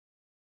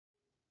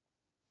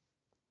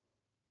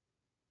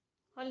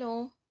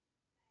Hello,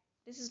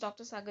 this is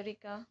Dr.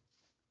 Sagarika.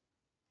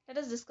 Let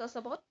us discuss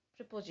about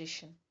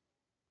preposition.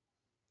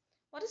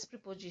 What is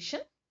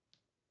preposition?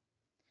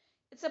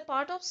 It's a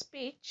part of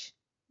speech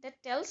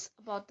that tells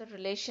about the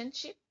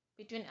relationship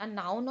between a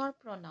noun or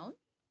pronoun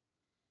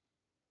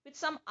with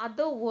some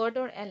other word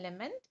or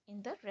element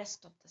in the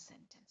rest of the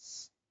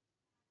sentence.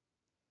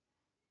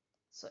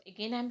 So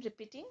again, I'm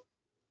repeating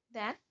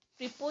that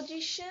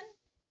preposition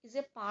is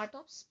a part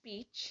of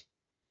speech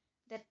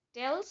that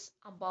tells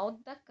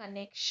about the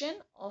connection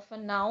of a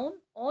noun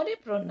or a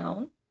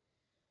pronoun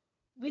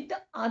with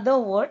the other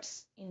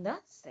words in the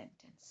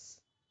sentence.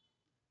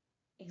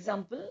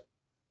 Example,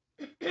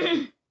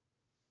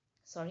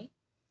 sorry,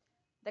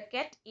 the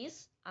cat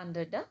is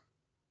under the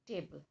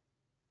table.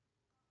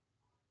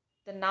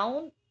 The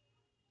noun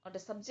or the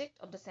subject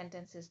of the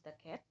sentence is the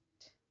cat,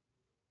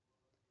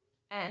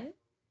 and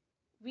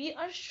we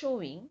are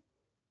showing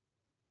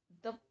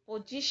the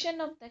position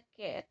of the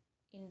cat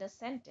in the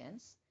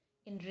sentence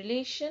in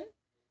relation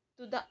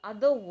to the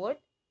other word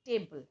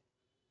table.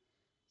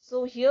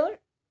 So here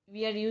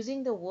we are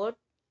using the word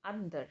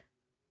under.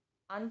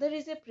 Under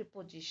is a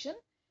preposition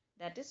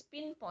that is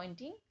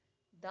pinpointing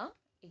the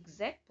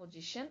exact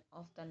position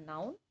of the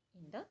noun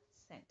in the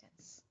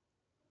sentence.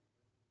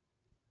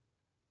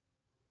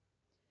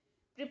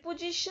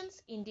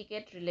 Prepositions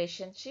indicate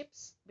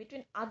relationships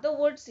between other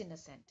words in a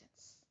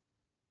sentence.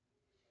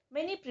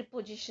 Many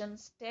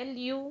prepositions tell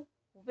you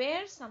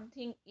where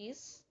something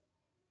is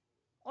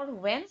or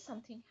when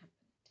something happened.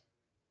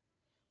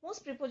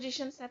 Most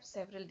prepositions have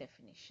several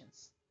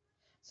definitions,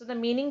 so the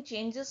meaning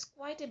changes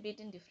quite a bit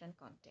in different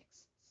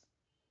contexts.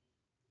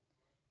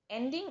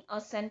 Ending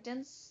a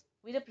sentence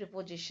with a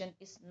preposition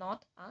is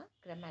not a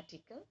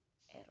grammatical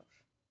error.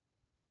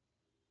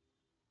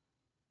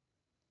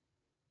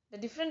 The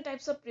different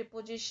types of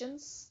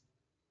prepositions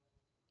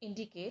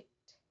indicate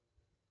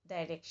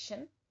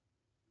direction,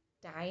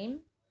 time,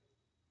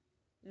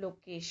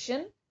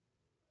 location,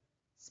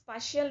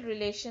 spatial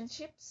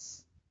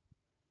relationships,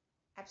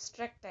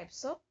 abstract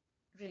types of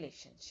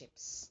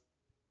relationships.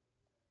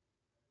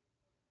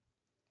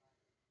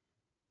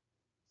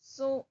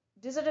 So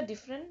these are the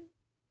different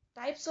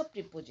types of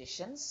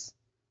prepositions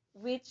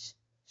which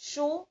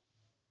show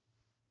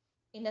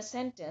in a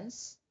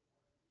sentence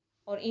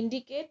or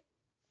indicate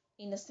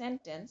in a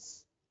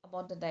sentence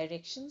about the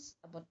directions,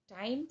 about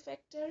time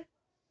factor,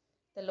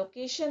 the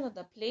location or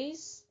the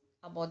place,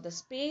 about the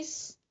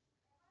space,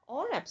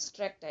 or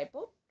abstract type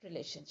of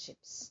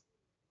relationships.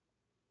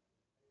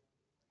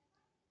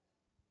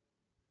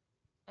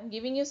 I'm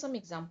giving you some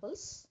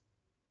examples.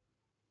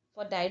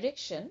 For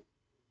direction,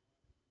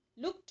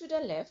 look to the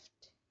left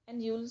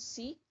and you will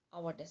see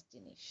our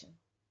destination.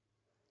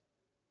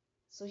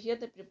 So here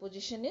the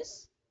preposition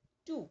is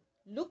to.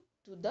 Look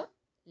to the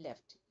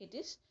left. It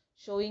is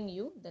showing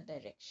you the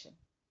direction.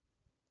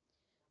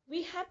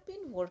 We have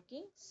been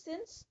working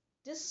since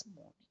this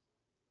morning.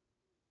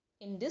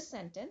 In this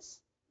sentence,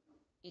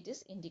 it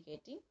is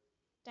indicating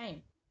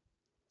time.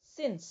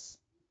 Since.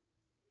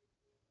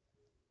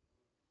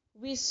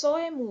 We saw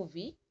a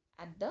movie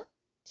at the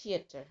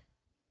theater.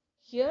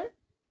 Here,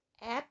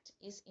 at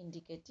is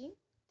indicating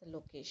the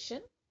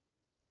location,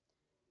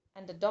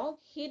 and the dog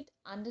hid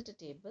under the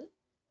table.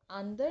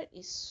 Under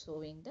is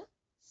showing the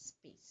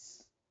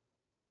space.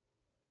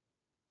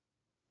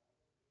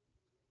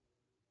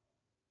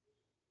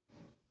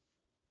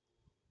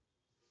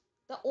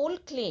 The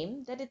old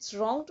claim that it's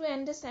wrong to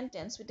end a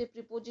sentence with a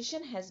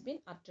preposition has been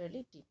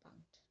utterly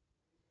debunked.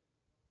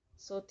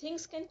 So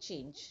things can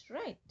change,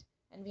 right?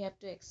 And we have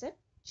to accept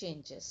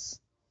changes.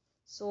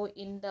 So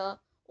in the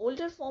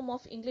older form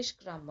of English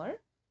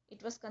grammar,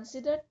 it was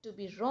considered to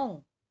be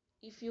wrong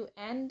if you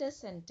end a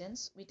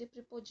sentence with a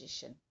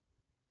preposition.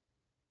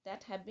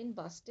 That have been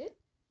busted,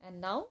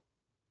 and now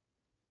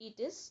it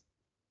is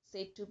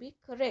said to be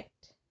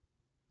correct.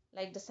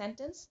 Like the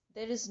sentence,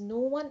 there is no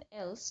one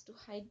else to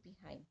hide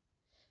behind.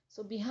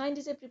 So behind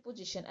is a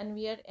preposition and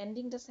we are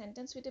ending the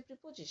sentence with a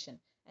preposition,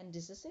 and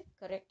this is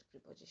a correct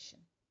preposition.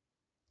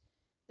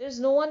 There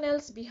is no one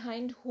else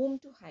behind whom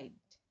to hide.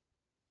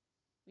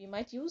 We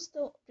might use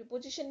the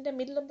preposition in the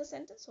middle of the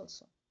sentence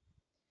also.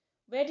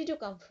 Where did you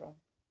come from?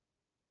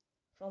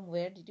 From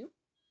where did you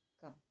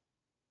come?